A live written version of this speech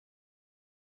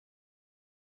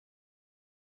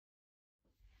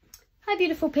Hi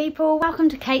beautiful people, welcome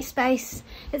to Kate Space.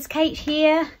 It's Kate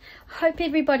here. Hope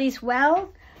everybody's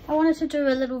well. I wanted to do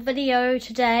a little video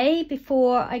today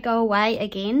before I go away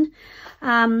again.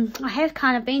 I have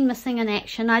kind of been missing in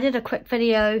action. I did a quick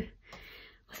video,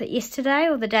 was it yesterday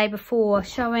or the day before,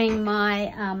 showing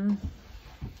my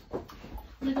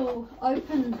little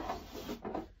open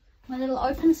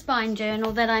spine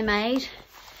journal that I made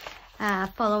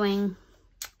following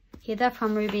Heather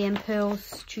from Ruby and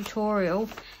Pearl's tutorial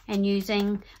and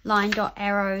using line dot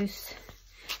arrows,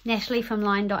 Natalie from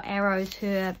line dot arrows,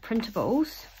 her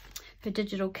printables, her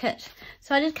digital kit.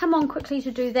 So I did come on quickly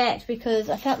to do that because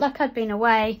I felt like I'd been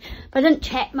away, but I didn't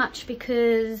chat much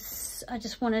because I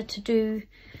just wanted to do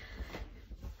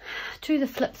the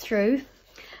flip through.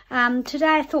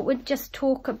 Today I thought we'd just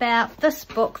talk about this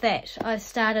book that I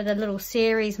started a little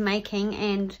series making,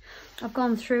 and I've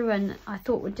gone through, and I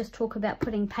thought we'd just talk about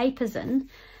putting papers in.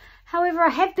 However, I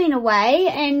have been away,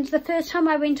 and the first time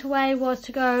I went away was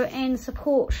to go and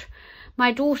support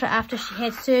my daughter after she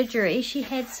had surgery. She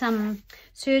had some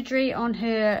surgery on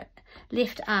her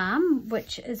left arm,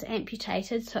 which is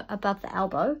amputated, so above the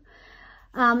elbow.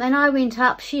 And I went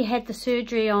up. She had the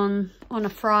surgery on a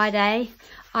Friday.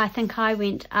 I think I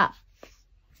went up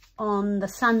on the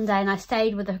Sunday, and I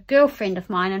stayed with a girlfriend of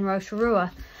mine in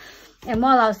Rotorua. And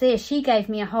while I was there, she gave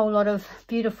me a whole lot of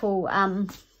beautiful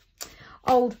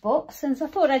old books, and so I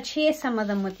thought I'd share some of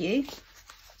them with you.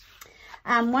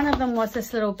 One of them was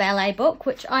this little ballet book,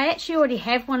 which I actually already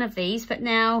have one of these, but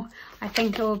now I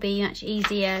think it will be much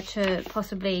easier to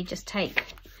possibly just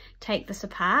take this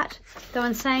apart. Though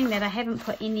in saying that, I haven't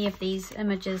put any of these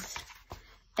images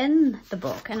in the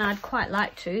book, and I'd quite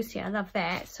like to. See, I love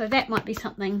that, so that might be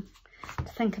something to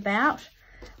think about.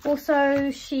 Also,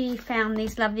 she found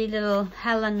these lovely little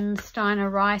Helen Steiner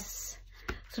Rice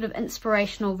sort of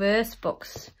inspirational verse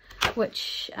books,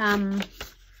 which the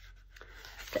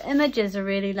images are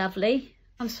really lovely.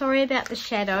 I'm sorry about the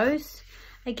shadows.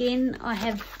 Again, I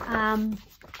have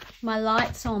my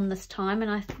lights on this time,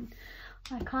 and I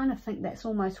kind of think that's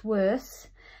almost worse.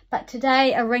 But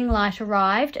today a ring light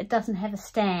arrived. It doesn't have a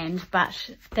stand, but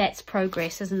that's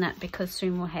progress, isn't it? Because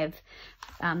soon we'll have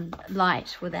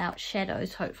light without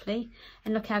shadows, hopefully.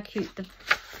 And look how cute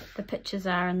the pictures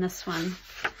are in this one.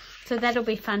 So that'll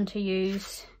be fun to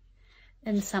use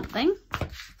in something.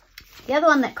 The other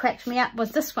one that cracked me up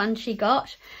was this one she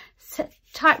got.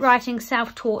 Typewriting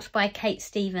Self-Taught by Kate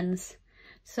Stevens.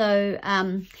 So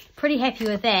pretty happy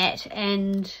with that,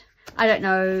 and I don't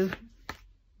know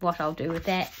what I'll do with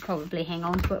that. Probably hang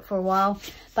on to it for a while.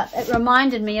 But it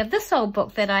reminded me of this old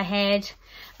book that I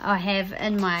have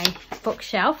in my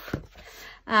bookshelf.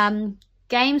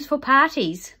 Games for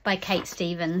Parties by Kate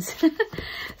Stevens.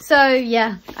 So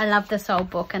yeah, I love this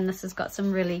old book, and this has got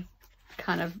some really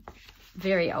kind of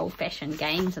very old-fashioned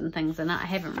games and things in it. I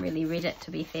haven't really read it,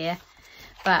 to be fair,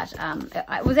 but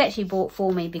it was actually bought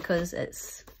for me because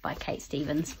it's by Kate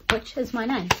Stevens, which is my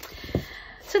name.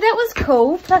 So that was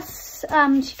cool. Plus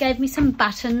she gave me some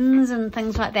buttons and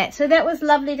things like that, so that was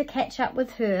lovely to catch up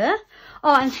with her.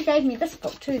 Oh, and she gave me this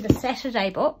book too, the Saturday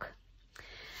book,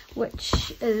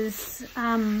 which is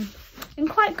in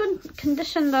quite good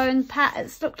condition, though in part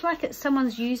it's looked like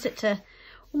someone's used it to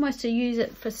almost use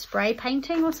it for spray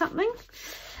painting or something.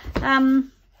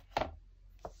 It's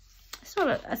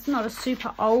not a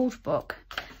super old book,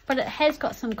 but it has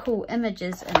got some cool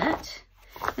images in it.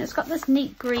 And it's got this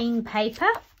neat green paper.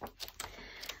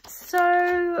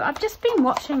 So I've just been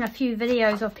watching a few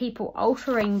videos of people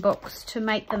altering books to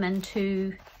make them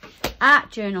into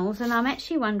art journals, and I'm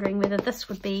actually wondering whether this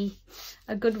would be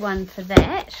a good one for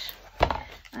that.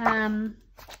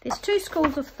 There's two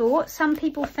schools of thought. Some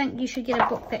people think you should get a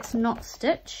book that's not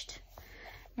stitched,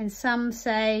 and some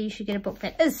say you should get a book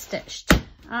that is stitched.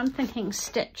 I'm thinking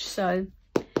stitch, so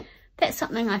that's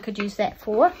something I could use that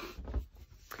for.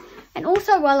 And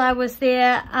also while I was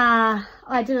there,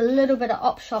 I did a little bit of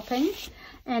op shopping,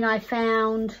 and I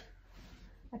found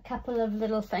a couple of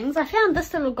little things. I found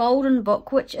this little golden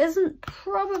book, which isn't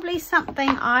probably something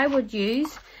I would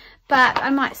use, but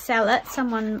I might sell it.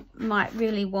 Someone might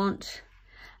really want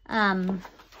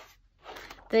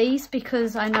these,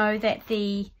 because I know that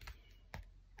the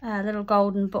little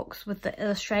golden books with the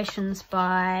illustrations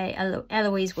by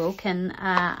Eloise Wilkin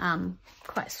are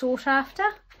quite sought after.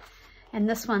 And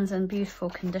this one's in beautiful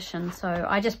condition, so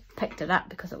I just picked it up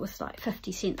because it was like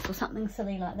 50 cents or something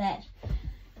silly like that.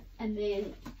 And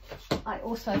then I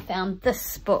also found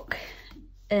this book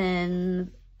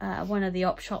in one of the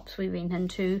op shops we went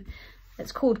into.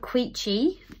 It's called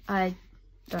Pixie. I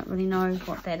don't really know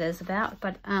what that is about,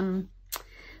 but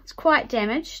it's quite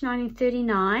damaged.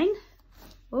 1939,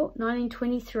 oh,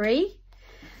 1923.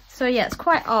 So yeah, it's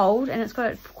quite old and it's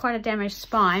got quite a damaged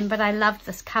spine, but I loved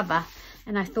this cover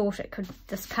and I thought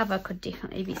this cover could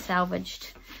definitely be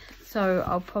salvaged. So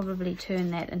I'll probably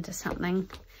turn that into something.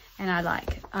 And I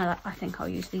think I'll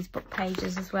use these book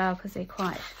pages as well because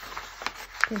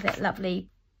there's that lovely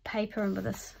paper and with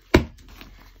this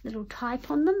little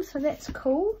type on them, so that's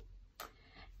cool.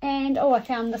 And oh, I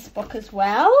found this book as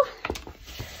well,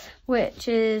 which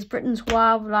is Britain's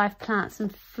Wildlife, Plants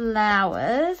and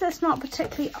Flowers. It's not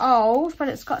particularly old, but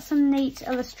it's got some neat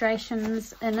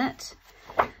illustrations in it.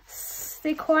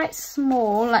 They're quite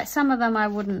small, like some of them I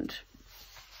wouldn't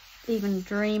even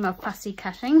dream of fussy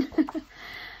cutting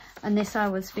unless I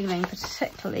was feeling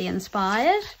particularly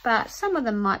inspired, but some of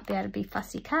them might be able to be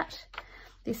fussy cut.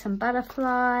 There's some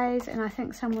butterflies, and I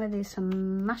think somewhere there's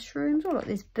some mushrooms. Oh look,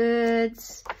 there's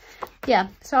birds. Yeah,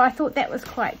 so I thought that was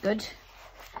quite good.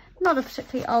 Not a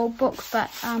particularly old book,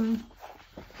 but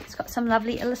it's got some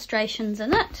lovely illustrations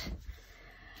in it.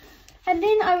 And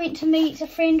then I went to meet a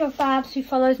friend of Barb's who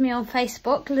follows me on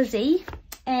Facebook, Lizzie,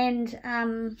 and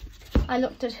I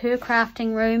looked at her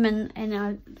crafting room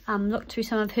and I looked through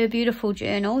some of her beautiful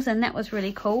journals, and that was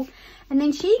really cool. And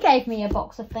then she gave me a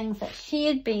box of things that she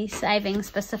had been saving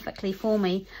specifically for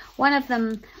me. One of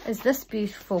them is this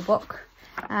beautiful book,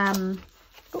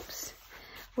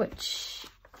 which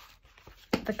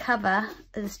the cover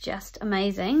is just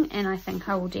amazing, and I think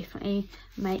I will definitely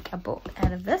make a book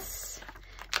out of this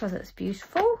because it's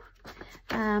beautiful.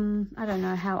 I don't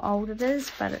know how old it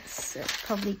is, but it's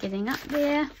probably getting up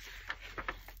there.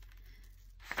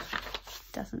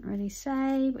 Doesn't really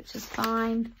say, which is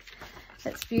fine.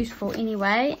 It's beautiful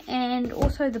anyway. And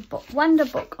also the book Wonder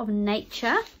Book of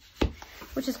Nature,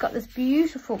 which has got this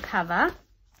beautiful cover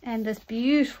and this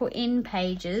beautiful end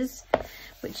pages,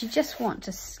 which you just want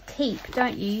to keep,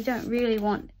 don't you? You don't really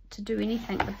want to do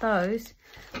anything with those.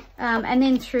 And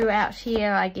then throughout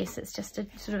here, I guess it's just a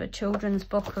sort of a children's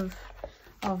book of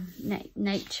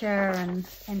nature and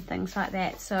things like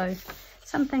that. So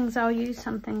some things I'll use,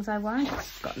 some things I won't.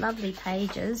 It's got lovely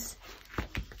pages.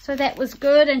 So that was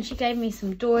good. And she gave me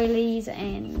some doilies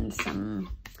and some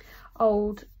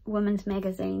old women's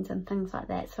magazines and things like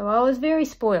that. So I was very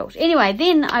spoiled. Anyway,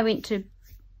 then I went to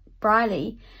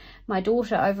Briley, my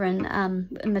daughter, over in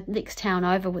the next town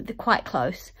over, quite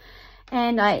close.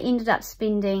 And I ended up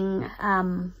spending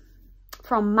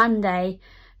from Monday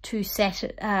to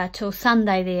till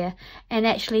Sunday there, and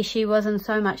actually she was in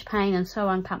so much pain and so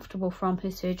uncomfortable from her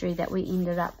surgery that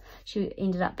she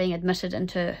ended up being admitted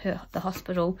into the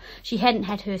hospital. She hadn't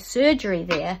had her surgery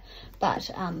there,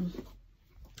 but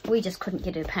we just couldn't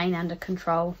get her pain under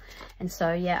control. And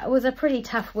so yeah, it was a pretty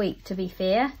tough week, to be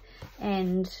fair.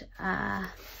 And I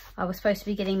was supposed to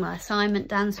be getting my assignment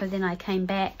done, so then I came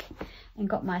back and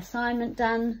got my assignment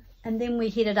done, and then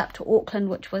we headed up to Auckland,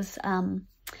 which was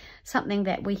something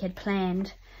that we had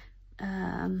planned,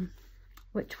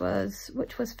 which was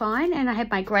fine. And I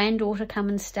had my granddaughter come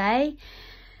and stay.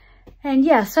 And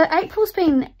yeah, so April's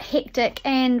been hectic,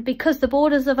 and because the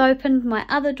borders have opened, my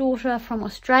other daughter from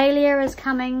Australia is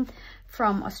coming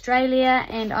from Australia,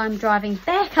 and I'm driving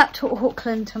back up to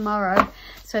Auckland tomorrow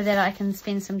so that I can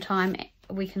spend some time,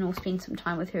 we can all spend some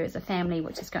time with her as a family,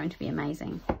 which is going to be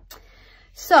amazing.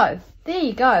 So there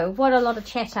you go, what a lot of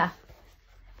chatter.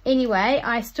 Anyway,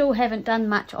 I still haven't done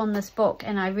much on this book,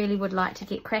 and I really would like to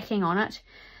get cracking on it.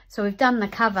 So we've done the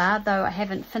cover, though I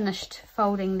haven't finished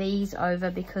folding these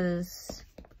over because,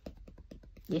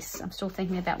 yes, I'm still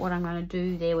thinking about what I'm going to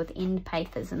do there with end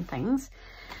papers and things.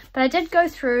 But I did go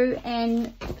through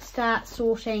and start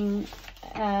sorting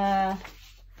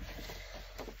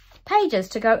pages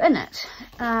to go in it.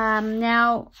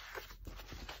 Now,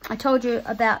 I told you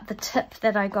about the tip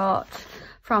that I got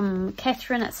from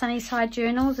Catherine at Sunnyside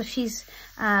Journals. If she's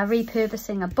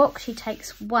repurposing a book, she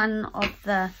takes one of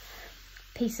the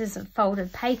pieces of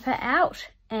folded paper out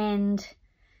and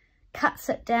cuts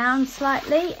it down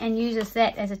slightly and uses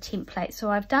that as a template. So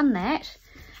I've done that.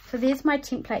 So there's my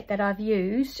template that I've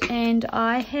used, and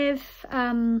I have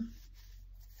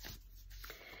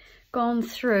gone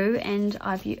through and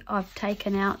I've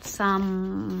taken out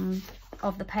some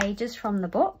of the pages from the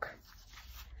book.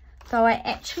 So I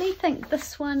actually think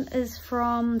this one is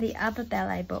from the other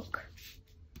ballet book,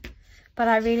 but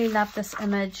I really love this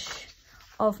image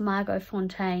of Margot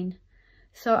Fontaine.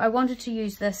 So I wanted to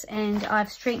use this, and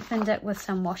I've strengthened it with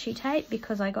some washi tape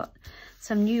because I got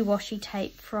some new washi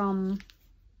tape from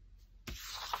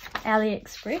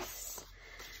AliExpress.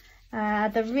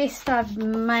 The rest I've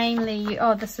mainly,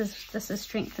 this is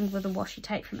strengthened with a washi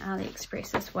tape from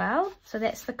AliExpress as well. So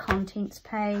that's the contents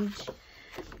page.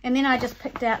 And then I just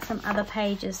picked out some other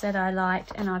pages that I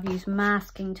liked, and I've used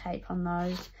masking tape on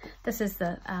those. This is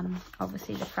the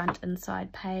obviously the front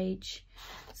inside page,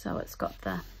 so it's got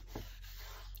the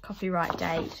copyright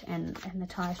date and the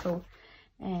title.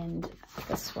 And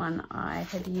this one I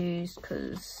have used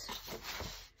because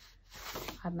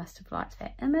I must have liked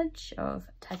that image of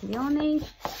Taglioni.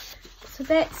 So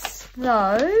that's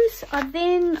those. I've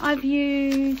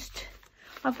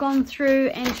gone through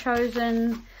and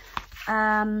chosen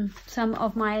some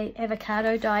of my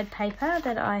avocado dyed paper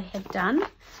that I had done.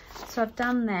 So I've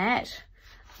done that.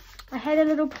 I had a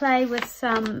little play with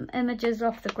some images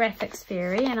off the Graphics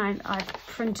Fairy, and I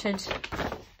printed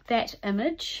that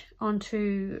image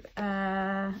onto is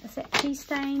that tea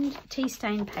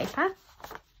stained paper.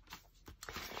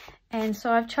 And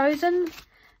so I've chosen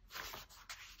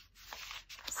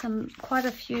quite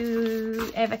a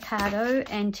few avocado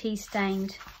and tea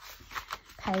stained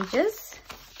pages,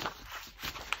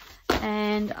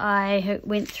 and I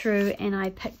went through and I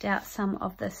picked out some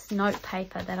of this note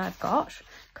paper that I've got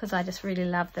because I just really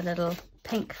love the little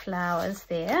pink flowers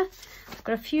there. I've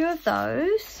got a few of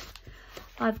those.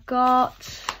 I've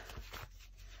got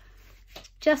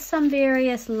just some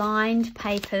various lined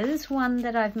papers, one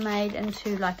that I've made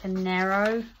into like a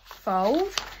narrow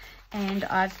fold, and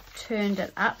I've turned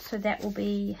it up so that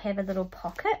will have a little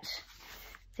pocket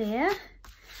there.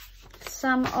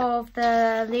 Some of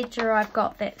the ledger I've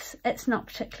got, it's not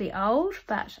particularly old,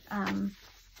 but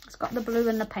it's got the blue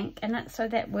and the pink in it, so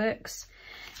that works.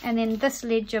 And then this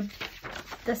ledger,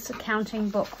 this accounting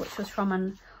book, which was from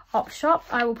an op shop,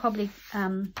 I will probably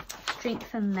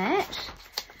strengthen that.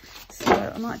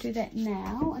 So I might do that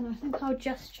now, and I think I'll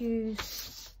just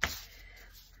use,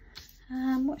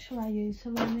 what shall I use?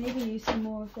 So I'll maybe use some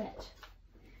more of that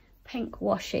pink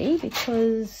washi,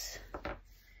 because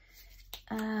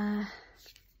then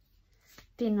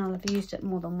I'll have used it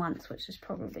more than once, which is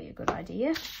probably a good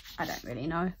idea. I don't really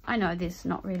know. I know there's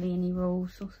not really any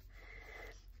rules,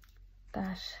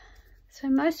 but so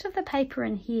most of the paper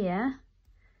in here,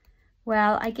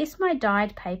 well, I guess my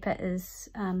dyed paper is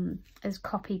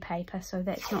copy paper, so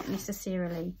that's not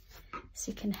necessarily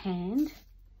second-hand.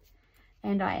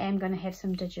 And I am going to have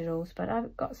some digitals, but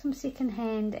I've got some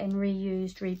second-hand and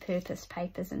reused, repurposed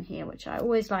papers in here, which I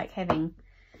always like having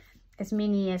as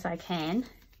many as I can.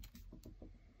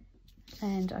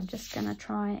 And I'm just going to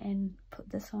try and put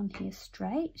this on here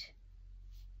straight,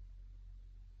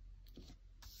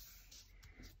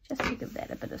 just to give that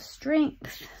a bit of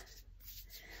strength.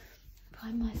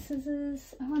 Find my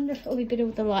scissors. I wonder if it'll be better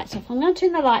with the lights off. I'm going to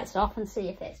turn the lights off and see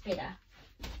if that's better.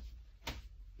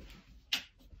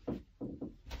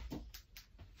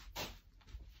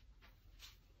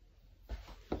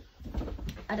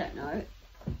 I don't know.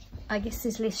 I guess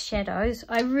there's less shadows.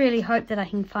 I really hope that I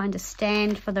can find a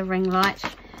stand for the ring light.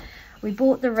 We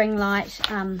bought the ring light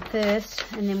first,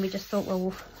 and then we just thought, well,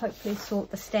 we'll hopefully sort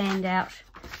the stand out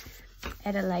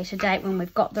at a later date when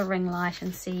we've got the ring light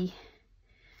and see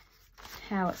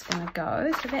how it's going to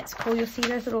go. So that's cool. You'll see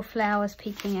those little flowers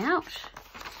peeking out.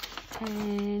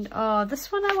 And oh,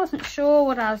 this one I wasn't sure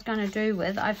what I was going to do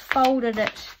with. I folded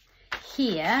it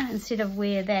here instead of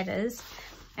where that is.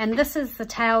 And this is the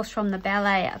Tales from the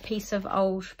Ballet, a piece of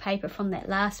old paper from that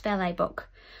last ballet book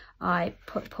I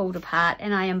pulled apart,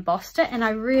 and I embossed it, and I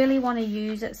really want to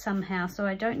use it somehow. So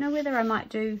I don't know whether I might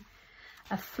do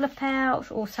a flip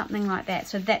out or something like that.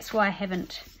 So that's why I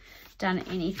haven't done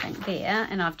anything there,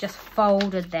 and I've just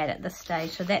folded that at this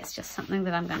stage. So that's just something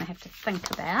that I'm going to have to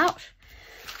think about.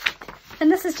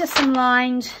 And this is just some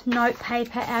lined note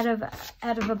paper out of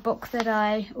a book that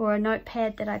or a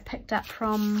notepad that I picked up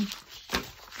from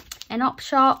an op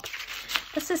shop.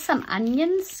 This is some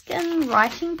onion skin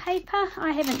writing paper.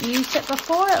 I haven't used it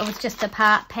before. It was just a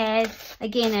part pad,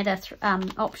 again at a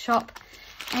op shop,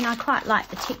 and I quite like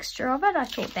the texture of it. I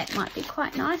thought that might be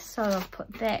quite nice, so I'll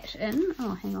put that in.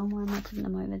 Oh, hang on, why am I putting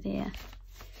them over there?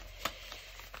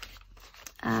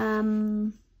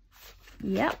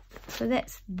 Yep, so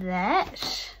that's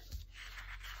that.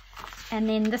 And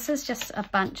then this is just a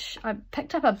bunch. I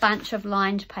picked up a bunch of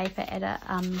lined paper at a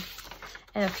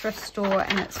thrift store,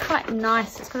 and it's quite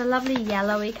nice. It's got a lovely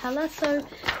yellowy colour, so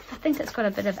I think it's got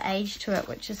a bit of age to it,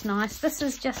 which is nice. This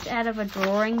is just out of a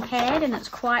drawing pad, and it's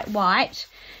quite white.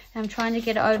 I'm trying to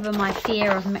get over my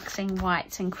fear of mixing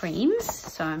whites and creams,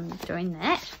 so I'm doing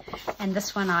that. And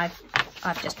this one I've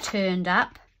just turned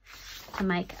up to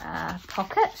make a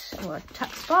pocket or a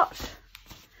tuck spot.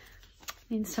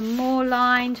 Then some more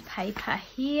lined paper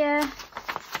here,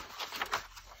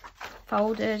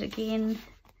 folded again.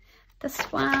 This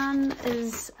one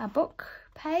is a book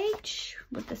page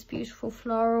with this beautiful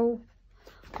floral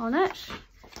on it.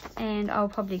 and I'll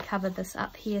probably cover this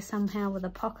up here somehow with a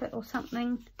pocket or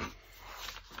something.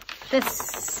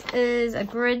 This is a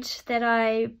grid that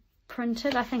I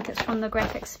printed. I think it's from the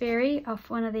Graphics Fairy, off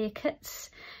one of their kits,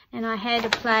 and I had a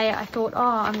play. I thought, oh,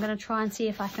 I'm going to try and see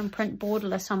if I can print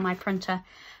borderless on my printer,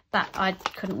 but I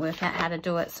couldn't work out how to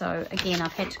do it. So again,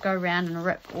 I've had to go around and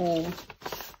rip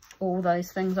all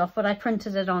those things off, but I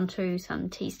printed it onto some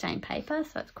tea stain paper,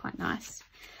 so it's quite nice.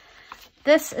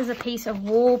 This is a piece of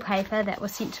wallpaper that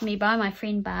was sent to me by my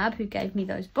friend Barb, who gave me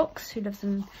those books, who lives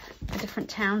in a different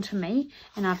town to me.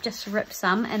 And I've just ripped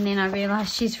some, and then I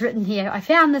realised she's written here, I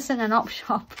found this in an op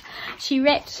shop. She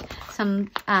wrapped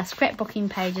some scrapbooking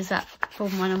pages up for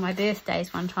one of my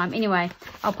birthdays one time. Anyway,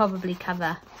 I'll probably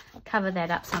cover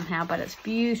that up somehow, but it's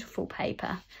beautiful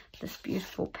paper, this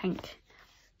beautiful pink.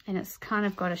 And it's kind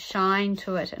of got a shine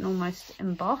to it and almost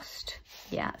embossed.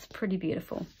 Yeah, it's pretty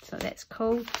beautiful. So that's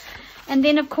cool. And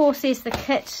then, of course, there's the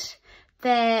kit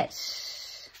that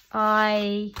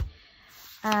I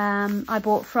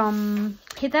bought from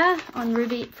Heather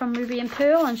on from Ruby and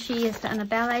Pearl, and she has done a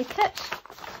ballet kit.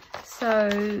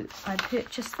 So I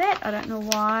purchased that. I don't know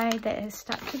why that is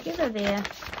stuck together there.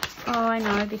 Oh, I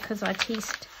know, because I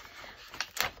teased.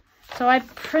 So I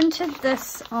printed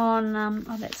this on,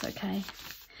 oh, that's okay.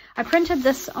 I printed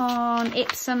this on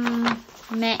Epsom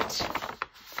matte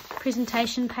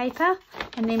presentation paper,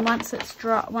 and then once it's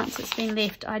dry, once it's been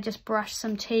left, I just brush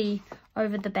some tea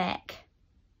over the back.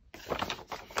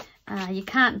 You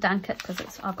can't dunk it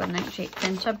because I've got an inkjet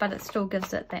printer, but it still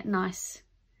gives it that nice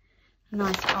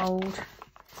hold.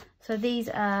 So these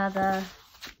are the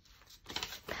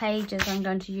pages I'm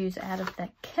going to use out of the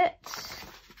kit.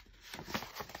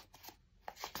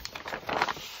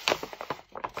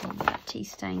 Tea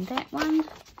stain that one.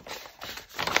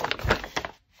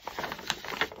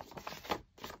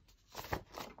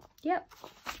 Yep.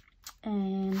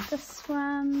 And this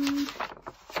one.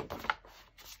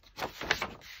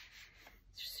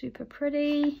 Super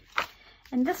pretty.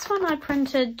 And this one I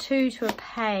printed 2 to a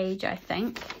page, I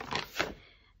think.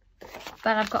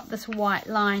 But I've got this white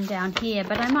line down here,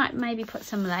 but I might maybe put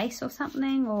some lace or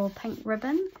something, or pink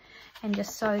ribbon, and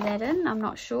just sew that in. I'm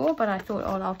not sure, but I thought,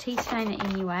 oh, I'll tea stain it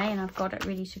anyway, and I've got it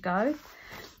ready to go.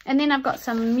 And then I've got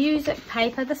some music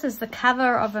paper. This is the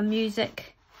cover of a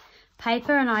music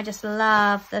paper, and I just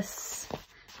love this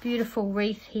beautiful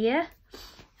wreath here.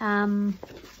 And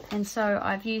so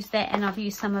I've used that, and I've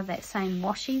used some of that same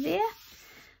washi there.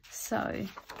 So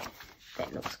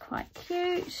that looks quite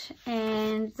cute.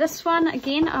 And this one,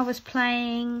 again, I was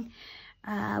playing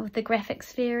with the Graphics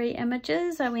Fairy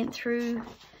images. I went through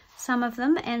some of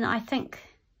them, and I think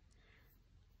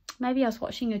maybe I was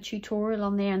watching a tutorial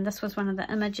on there, and this was one of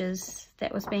the images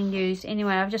that was being used.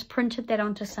 Anyway, I've just printed that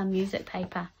onto some music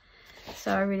paper,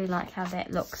 so I really like how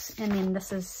that looks. And then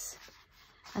this is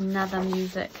another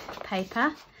music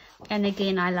paper, and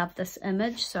again, I love this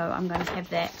image, so I'm going to have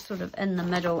that sort of in the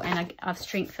middle, and I've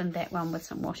strengthened that one with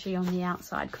some washi on the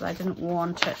outside because I didn't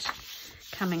want it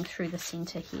coming through the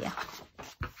center here.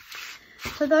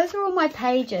 So those are all my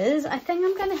pages. I think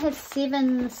I'm going to have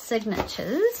 7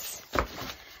 signatures.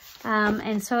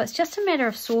 And so it's just a matter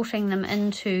of sorting them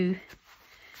into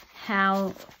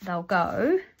how they'll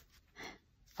go,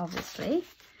 obviously.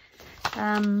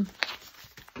 I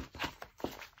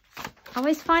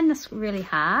always find this really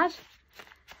hard.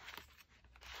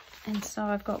 And so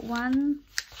I've got 1,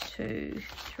 2,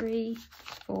 3,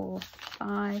 4,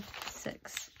 5,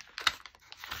 6.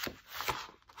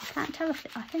 I can't tell if,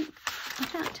 I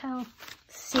can't tell,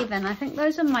 7. I think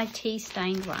those are my tea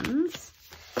stained ones.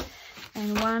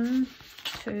 And 1,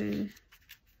 2,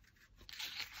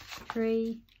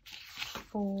 3,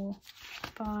 4,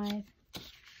 5,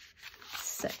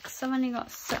 6. I've only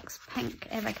got 6 pink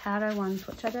avocado ones,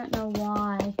 which I don't know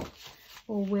why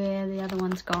or where the other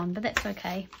one's gone, but that's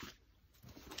okay.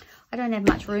 I don't have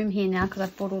much room here now because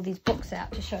I've brought all these books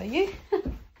out to show you.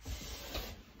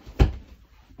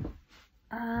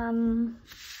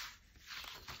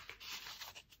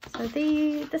 So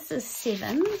this is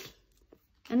 7,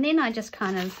 and then I just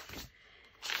kind of,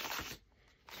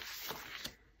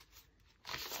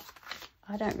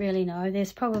 I don't really know,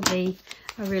 there's probably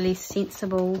a really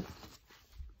sensible,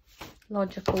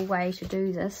 logical way to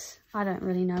do this. I don't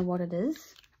really know what it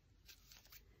is,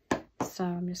 so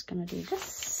I'm just going to do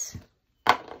this.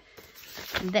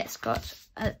 And that's got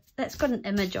an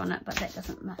image on it, but that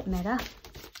doesn't matter.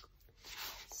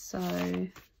 So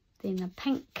then a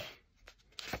pink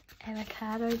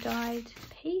avocado dyed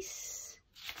piece.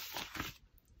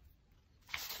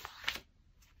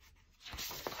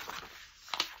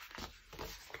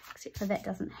 Except for that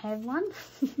doesn't have one.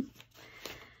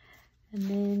 And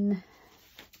then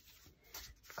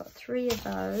 3 of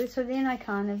those. So then I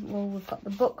kind of, well, we've got the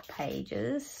book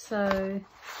pages, so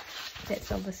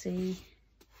that's obviously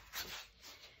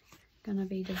going to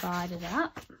be divided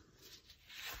up.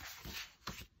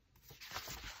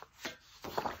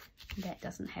 That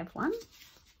doesn't have one,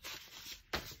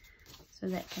 so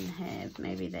that can have,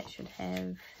 maybe that should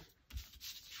have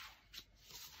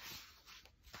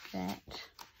that.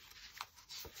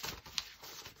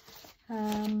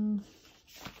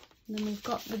 Then we've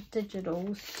got the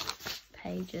digitals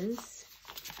pages.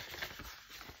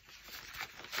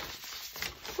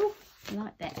 Ooh, I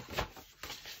like that.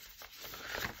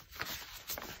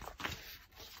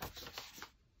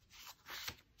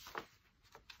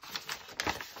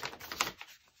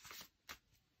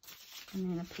 And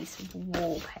then a piece of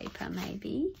wallpaper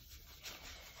maybe.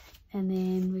 And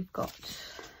then we've got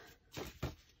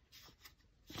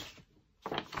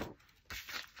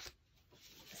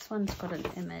this one's got an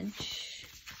image.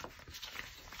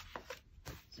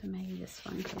 So maybe this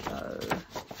one can go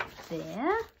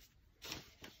there.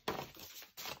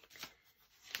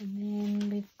 And then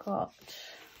we've got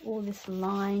all this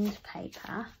lined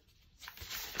paper.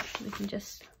 We can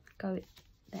just go,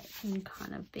 that can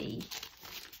kind of be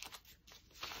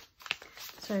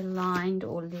so lined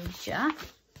or ledger.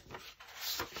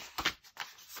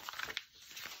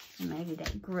 And maybe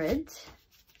that grid.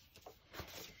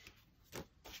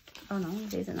 Oh no,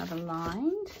 there's another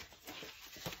lined.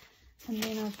 And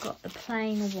then I've got the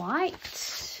plain white.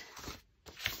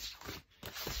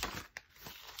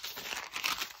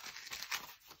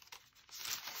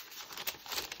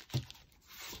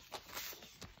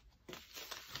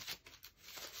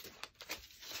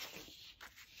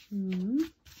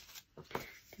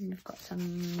 Then we've got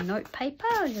some note paper.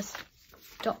 I'll just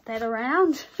dot that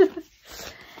around.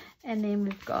 And then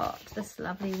we've got this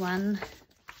lovely one.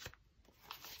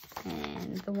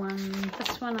 And the one,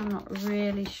 this one I'm not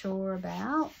really sure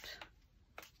about.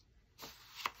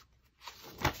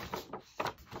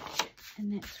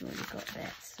 And that's already got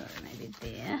that, so maybe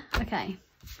there. Okay.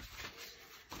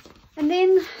 And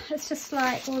then it's just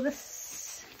like, well,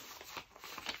 this,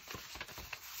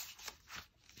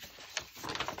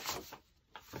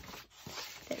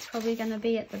 that's probably going to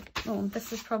be at the, oh,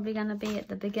 this is probably going to be at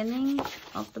the beginning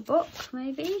of the book,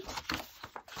 maybe.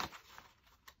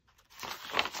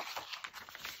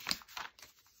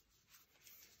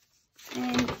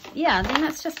 And yeah, then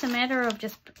it's just a matter of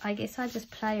just, I guess I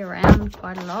just play around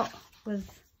quite a lot with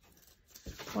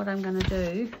what I'm going to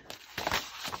do.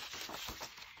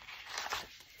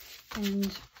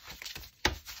 And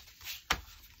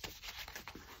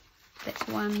that's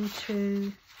 1,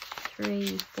 2,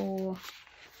 3, 4,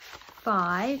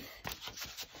 5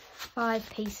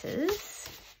 pieces.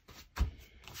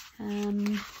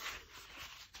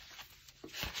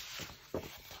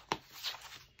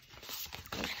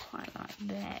 Quite like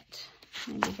that.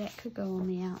 Maybe that could go on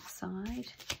the outside.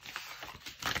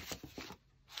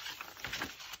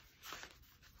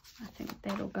 I think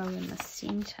that'll go in the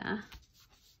center.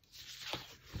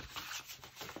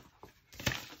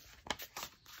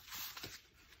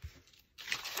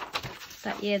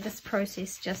 But yeah, this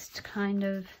process just kind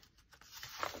of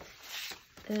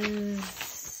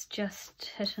is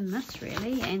just hit and miss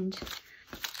really. And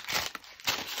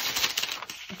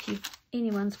if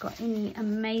anyone's got any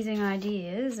amazing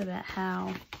ideas about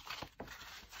how,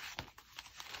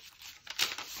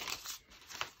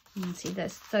 you can see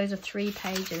those are 3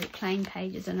 pages, plain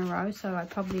pages in a row, so I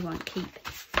probably won't keep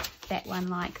that one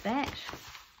like that.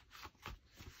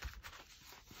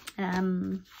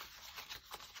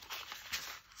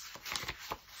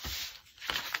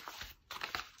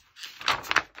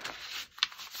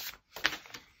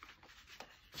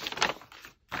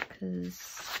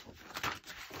 Because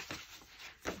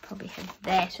I'll probably have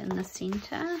that in the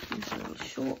center. There's a little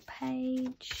short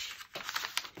page.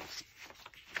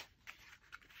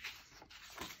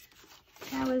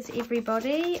 How is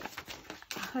everybody?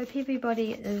 I hope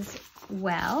everybody is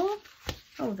well.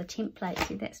 Oh, the template,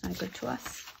 see, that's no good to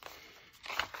us.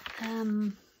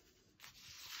 I'm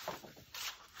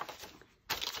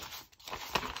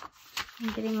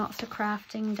getting lots of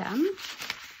crafting done.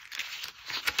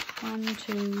 1,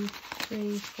 2,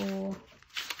 3, 4,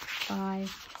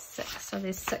 5, 6. So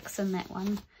there's 6 in that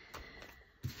one.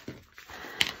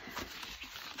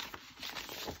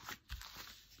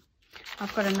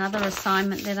 I've got another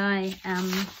assignment that I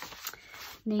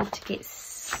need to get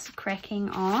cracking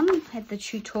on. Had the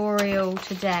tutorial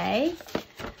today,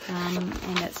 and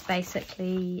it's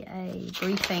basically a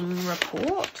briefing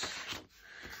report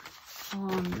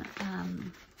on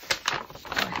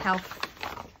health.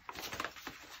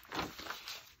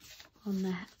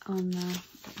 On the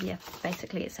yeah,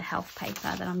 basically it's a health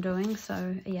paper that I'm doing.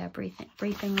 So yeah,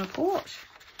 briefing report.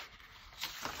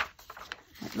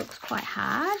 It looks quite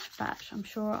hard, but I'm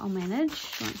sure I'll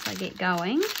manage once I get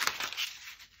going.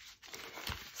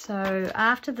 So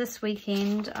after this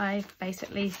weekend, I've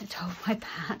basically told my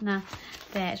partner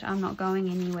that I'm not going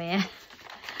anywhere.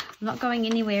 I'm not going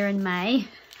anywhere in May.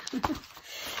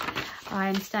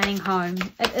 I'm staying home.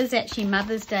 It is actually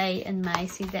Mother's Day in May.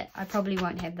 See that I probably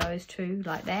won't have those two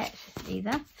like that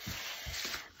either.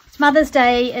 It's Mother's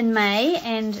Day in May,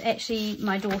 and actually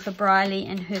my daughter Briley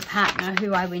and her partner,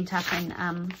 who I went up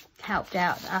and helped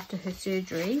out after her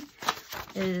surgery,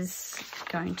 is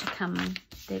going to come.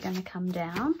 They're going to come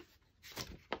down.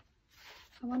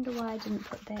 I wonder why I didn't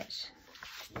put that.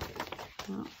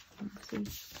 Oh, see.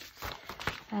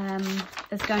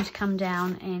 Is going to come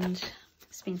down and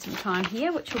spend some time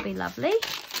here, which will be lovely.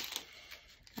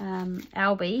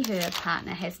 Albie, her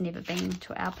partner, has never been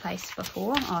to our place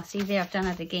before. Oh, see there, I've done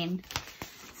it again.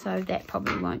 So that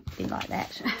probably won't be like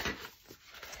that.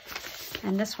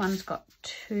 And this one's got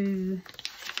two.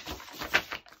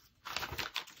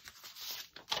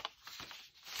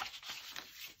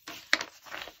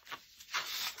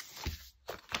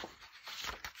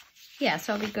 Yeah,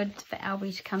 so it'll be good for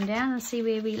Albie to come down and see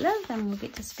where we live, and we'll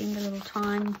get to spend a little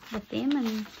time with them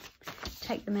and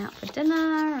take them out for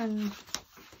dinner and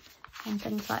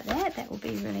things like that. That will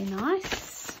be really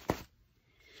nice.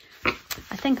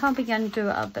 I think I'll be going to do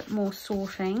a bit more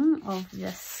sorting of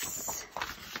this,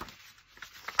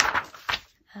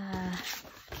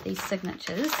 these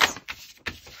signatures.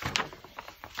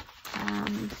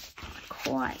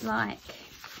 Quite like,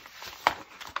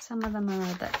 some of them are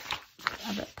a bit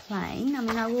plain. I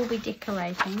mean, I will be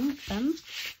decorating them,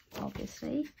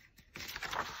 obviously.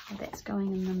 So that's going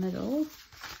in the middle.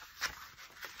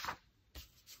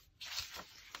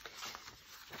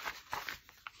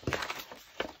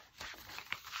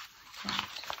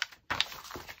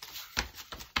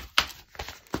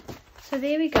 So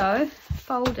there we go,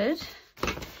 folded.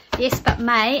 Yes, but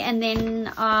May, and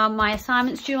then my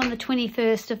assignment's due on the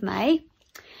 21st of May.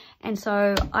 And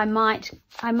so I might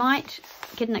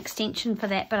get an extension for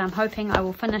that, but I'm hoping I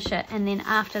will finish it. And then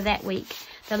after that week,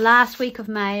 the last week of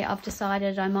May, I've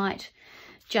decided I might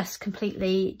just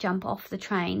completely jump off the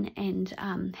train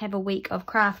and have a week of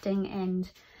crafting and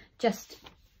just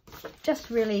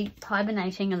really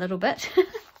hibernating a little bit.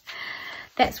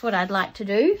 That's what I'd like to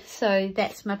do. So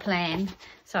that's my plan.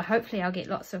 So hopefully I'll get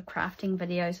lots of crafting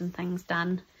videos and things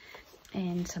done,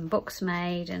 and some books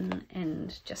made,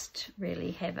 and just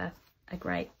really have a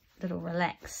great little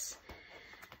relax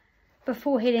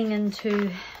before heading into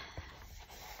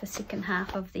the second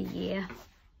half of the year.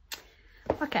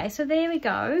 Okay, so there we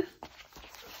go.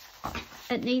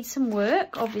 It needs some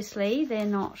work, obviously. They're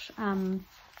not,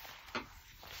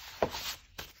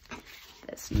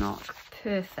 it's not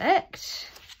perfect,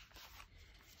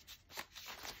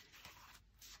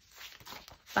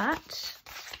 but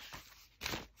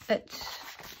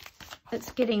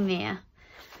it's getting there.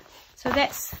 So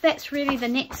that's really the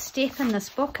next step in this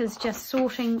book, is just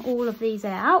sorting all of these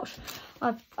out.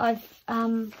 I've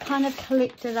kind of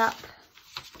collected up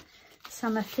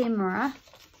some ephemera.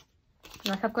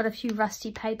 Like, I've got a few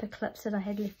rusty paper clips that I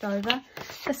had left over.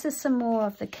 This is some more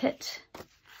of the kit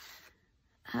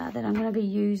that I'm going to be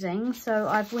using. So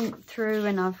I've went through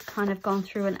and I've kind of gone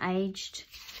through and aged.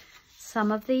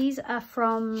 Some of these are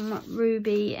from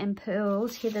Ruby and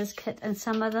Pearl's Heather's kit, and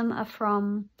some of them are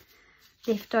from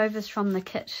leftovers from the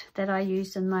kit that I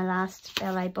used in my last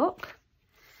ballet book.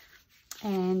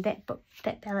 And that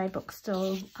ballet book's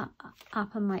still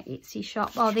up in my Etsy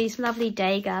shop. Oh, these lovely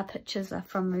Degas pictures are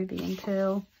from Ruby and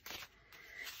Pearl,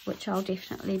 which I'll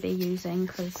definitely be using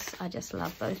because I just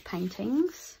love those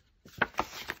paintings.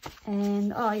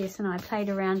 And oh yes, and I played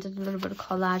around, did a little bit of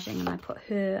collaging, and I put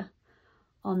her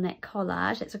on that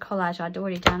collage. It's a collage I'd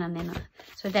already done, and then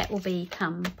so that will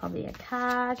become probably a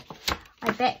card.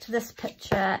 I backed this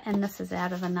picture, and this is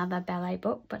out of another ballet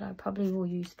book, but I probably will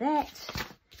use that.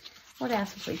 What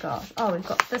else have we got? Oh, we've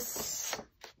got this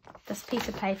piece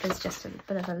of paper is just a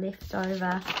bit of a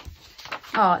leftover.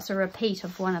 Oh, it's a repeat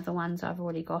of one of the ones I've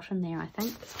already got in there, I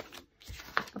think.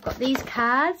 I've got these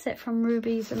cards that from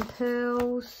Rubies and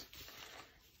Pearls.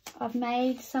 I've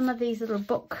made some of these little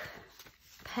book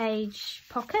page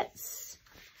pockets.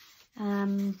 I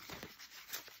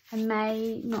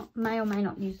may or may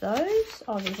not use those.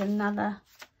 Oh, there's another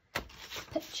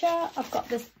picture. I've got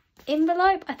this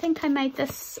envelope. I think I made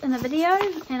this in a video,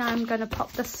 and I'm going to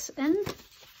pop this in.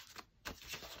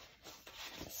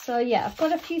 So yeah, I've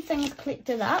got a few things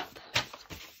collected up.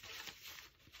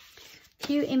 A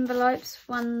few envelopes,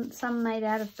 some made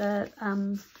out of the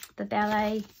the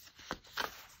ballet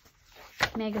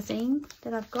magazine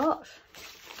that I've got.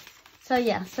 So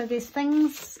yeah, so there's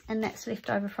things, and that's left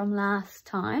over from last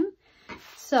time.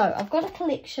 So I've got a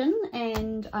collection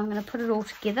and I'm going to put it all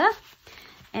together,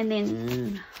 and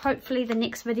then hopefully the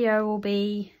next video will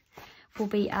be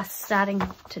us starting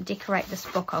to decorate this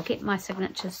book. I'll get my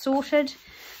signatures sorted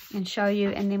and show you,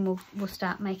 and then we'll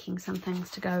start making some things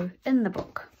to go in the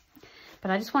book.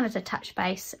 But I just wanted to touch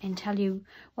base and tell you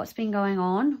what's been going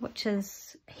on, which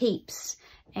is heaps.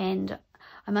 And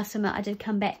I must admit, I did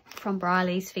come back from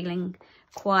Briley's feeling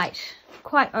quite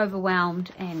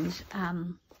overwhelmed, and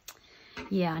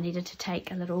yeah, I needed to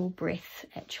take a little breath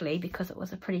actually, because it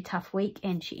was a pretty tough week,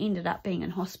 and she ended up being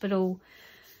in hospital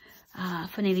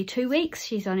for nearly 2 weeks.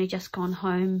 She's only just gone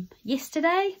home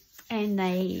yesterday, and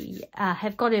they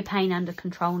have got her pain under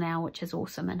control now, which is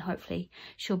awesome, and hopefully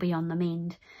she'll be on the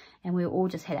mend. And we all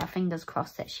just had our fingers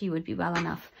crossed that she would be well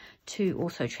enough to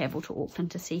also travel to Auckland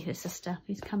to see her sister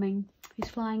who's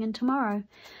flying in tomorrow.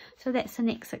 So that's the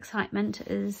next excitement,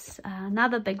 is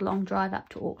another big long drive up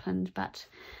to Auckland, but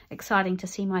exciting to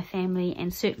see my family,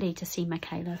 and certainly to see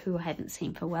Michaela, who I hadn't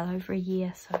seen for well over a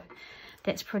year. So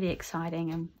that's pretty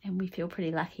exciting, and we feel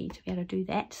pretty lucky to be able to do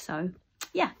that. So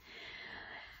yeah,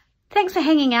 thanks for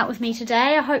hanging out with me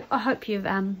today. I hope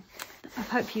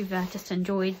you've just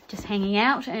enjoyed just hanging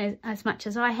out as much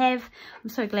as I have. I'm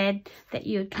so glad that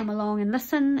you'd come along and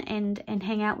listen and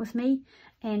hang out with me.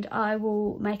 And I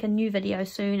will make a new video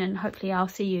soon, and hopefully I'll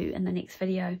see you in the next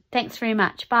video. Thanks very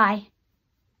much. Bye.